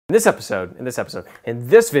In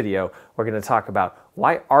this video, we're going to talk about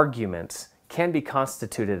why arguments can be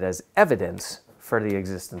constituted as evidence for the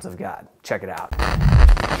existence of God. Check it out.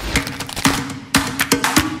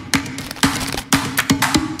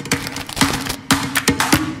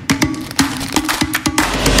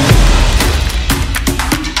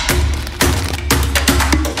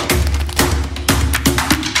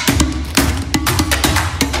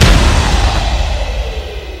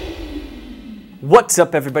 What's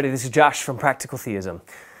up, everybody? This is Josh from Practical Theism.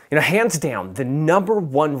 Hands down, the number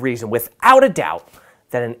one reason, without a doubt,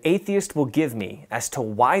 that an atheist will give me as to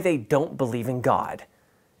why they don't believe in God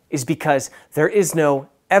is because there is no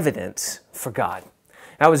evidence for God.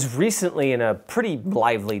 I was recently in a pretty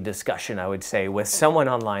lively discussion, I would say, with someone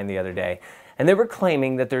online the other day, and they were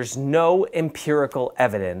claiming that there's no empirical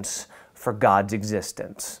evidence for God's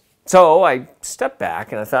existence. So I stepped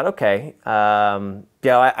back and I thought, okay,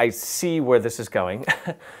 I see where this is going.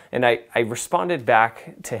 And I responded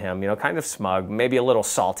back to him, kind of smug, maybe a little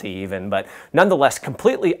salty even, but nonetheless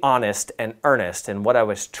completely honest and earnest in what I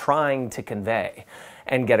was trying to convey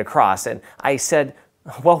and get across. And I said,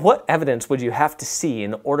 well, what evidence would you have to see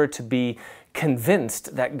in order to be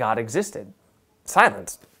convinced that God existed?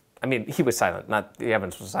 Silence. I mean, he was silent, not the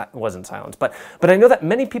evidence wasn't silence. But I know that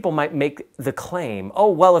many people might make the claim,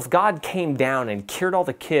 oh, well, if God came down and cured all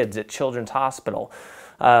the kids at Children's Hospital,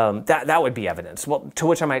 that would be evidence. Well, to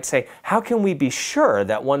which I might say, how can we be sure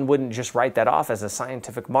that one wouldn't just write that off as a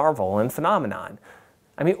scientific marvel and phenomenon?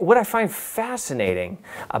 I mean, what I find fascinating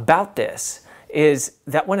about this is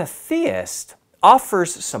that when a theist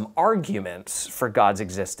offers some arguments for God's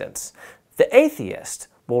existence, the atheist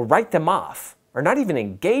will write them off, or not even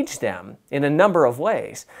engage them in a number of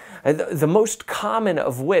ways. The most common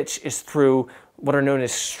of which is through what are known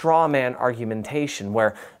as straw man argumentation,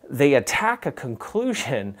 where they attack a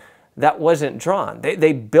conclusion that wasn't drawn.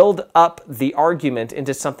 They build up the argument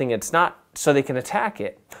into something it's not so they can attack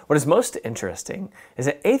it. What is most interesting is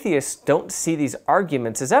that atheists don't see these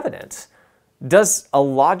arguments as evidence. Does a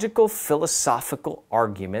logical philosophical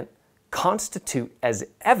argument constitute as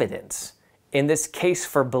evidence in this case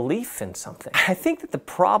for belief in something? I think that the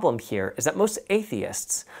problem here is that most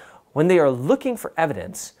atheists, when they are looking for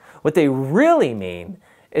evidence, what they really mean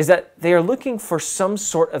is that they are looking for some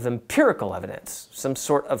sort of empirical evidence, some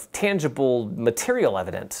sort of tangible material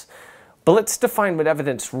evidence. But let's define what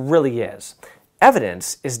evidence really is.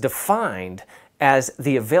 Evidence is defined as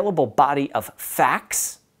the available body of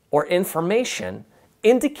facts or information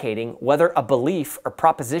indicating whether a belief or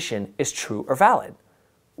proposition is true or valid.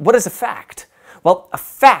 What is a fact? Well, a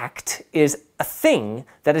fact is a thing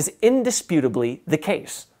that is indisputably the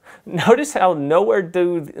case. Notice how nowhere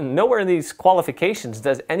in these qualifications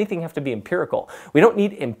does anything have to be empirical. We don't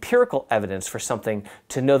need empirical evidence for something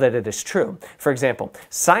to know that it is true. For example,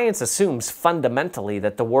 science assumes fundamentally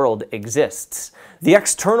that the world exists. The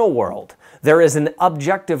external world, there is an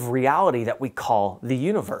objective reality that we call the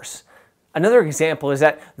universe. Another example is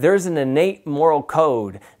that there is an innate moral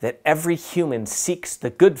code that every human seeks the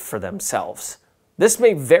good for themselves. This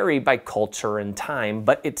may vary by culture and time,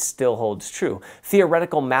 but it still holds true.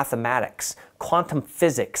 Theoretical mathematics, quantum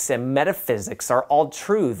physics, and metaphysics are all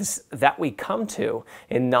truths that we come to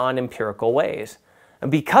in non-empirical ways. And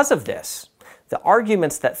because of this, the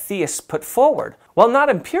arguments that theists put forward, while not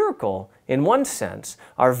empirical in one sense,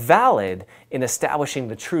 are valid in establishing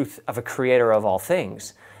the truth of a creator of all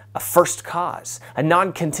things, a first cause, a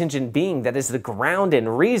non-contingent being that is the ground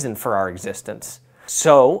and reason for our existence.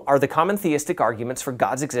 So, are the common theistic arguments for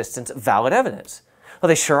God's existence valid evidence? Well,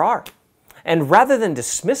 they sure are. And rather than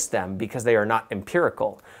dismiss them because they are not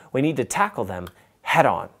empirical, we need to tackle them head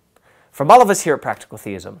on. From all of us here at Practical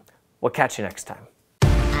Theism, we'll catch you next time.